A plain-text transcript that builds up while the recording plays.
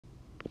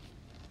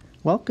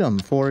Welcome.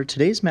 For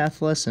today's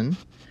math lesson,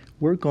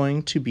 we're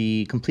going to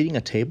be completing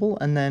a table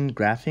and then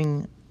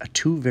graphing a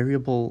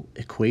two-variable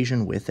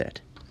equation with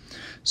it.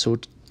 So we're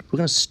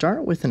going to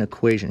start with an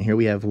equation. Here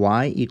we have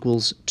y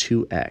equals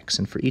 2x,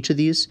 and for each of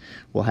these,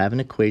 we'll have an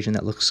equation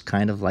that looks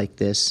kind of like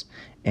this,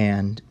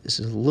 and this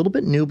is a little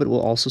bit new, but will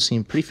also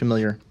seem pretty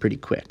familiar pretty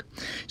quick.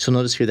 So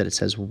notice here that it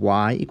says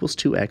y equals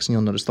 2x, and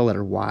you'll notice the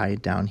letter y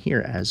down here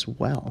as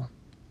well.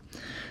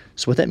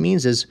 So what that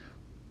means is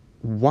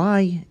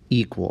y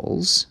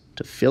equals,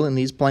 to fill in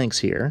these blanks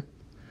here,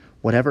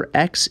 whatever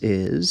x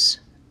is,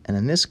 and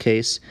in this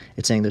case,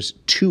 it's saying there's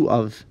two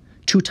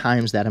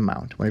times that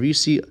amount. Whenever you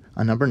see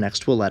a number next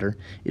to a letter,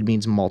 it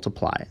means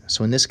multiply.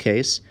 So in this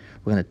case,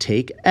 we're going to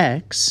take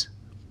x,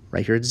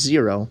 right here it's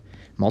 0,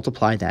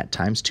 multiply that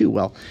times 2.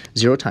 Well,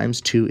 0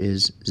 times 2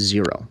 is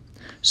 0.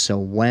 So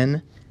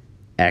when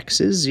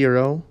x is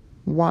 0,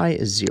 y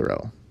is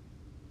 0.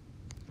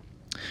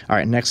 All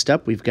right, next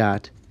up we've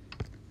got,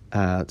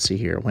 let's see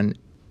here, when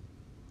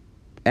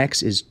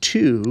x is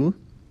 2,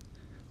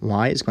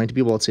 y is going to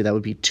be, well, let's say that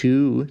would be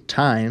 2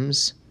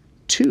 times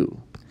 2.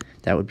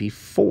 That would be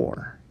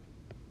 4.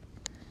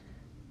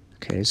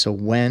 Okay, so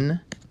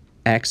when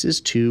x is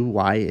 2,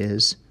 y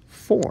is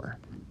 4.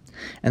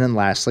 And then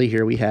lastly,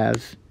 here we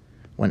have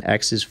when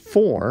x is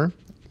 4,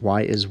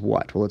 y is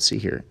what? Well, let's see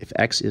here. If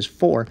x is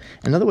 4,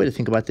 another way to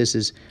think about this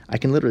is I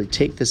can literally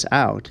take this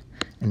out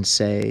and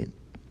say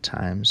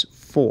times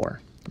 4.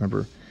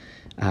 Remember,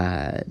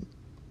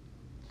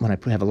 when I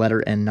have a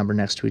letter and number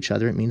next to each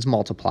other, it means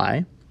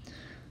multiply.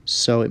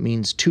 So it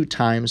means 2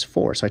 times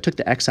 4. So I took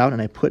the x out and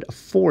I put a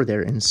 4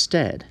 there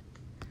instead.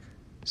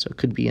 So it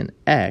could be an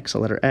x, a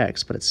letter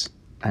x, but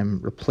I'm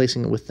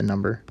replacing it with the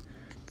number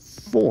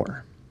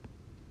 4.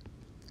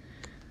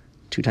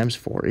 2 times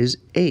 4 is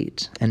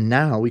 8. And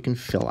now we can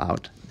fill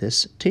out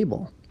this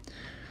table.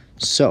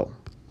 So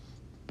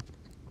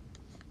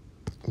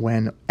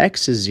when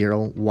x is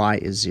 0, y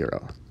is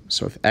 0.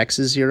 So if x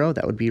is 0,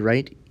 that would be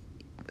right.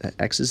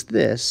 X is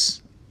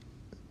this.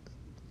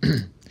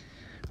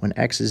 When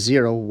x is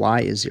 0,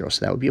 y is 0.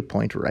 So that would be a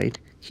point right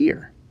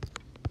here.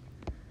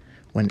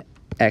 When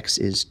x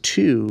is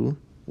 2,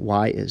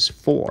 y is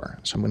 4.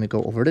 So I'm going to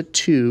go over to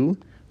 2,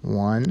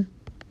 1,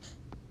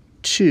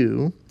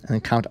 2, and then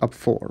count up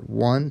 4.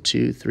 1,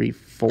 2, 3,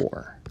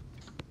 4.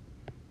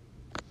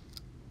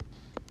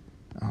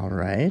 All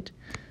right.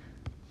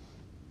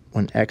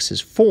 When x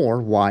is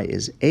 4, y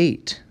is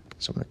 8.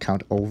 So I'm going to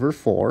count over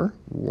 4.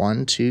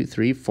 1, 2,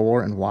 3,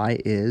 4, and y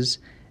is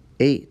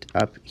 8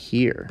 up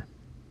here.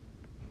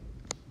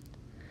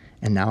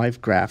 And now I've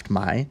graphed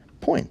my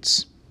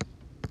points.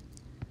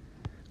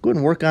 Go ahead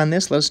and work on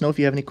this. Let us know if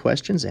you have any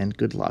questions, and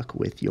good luck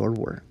with your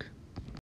work.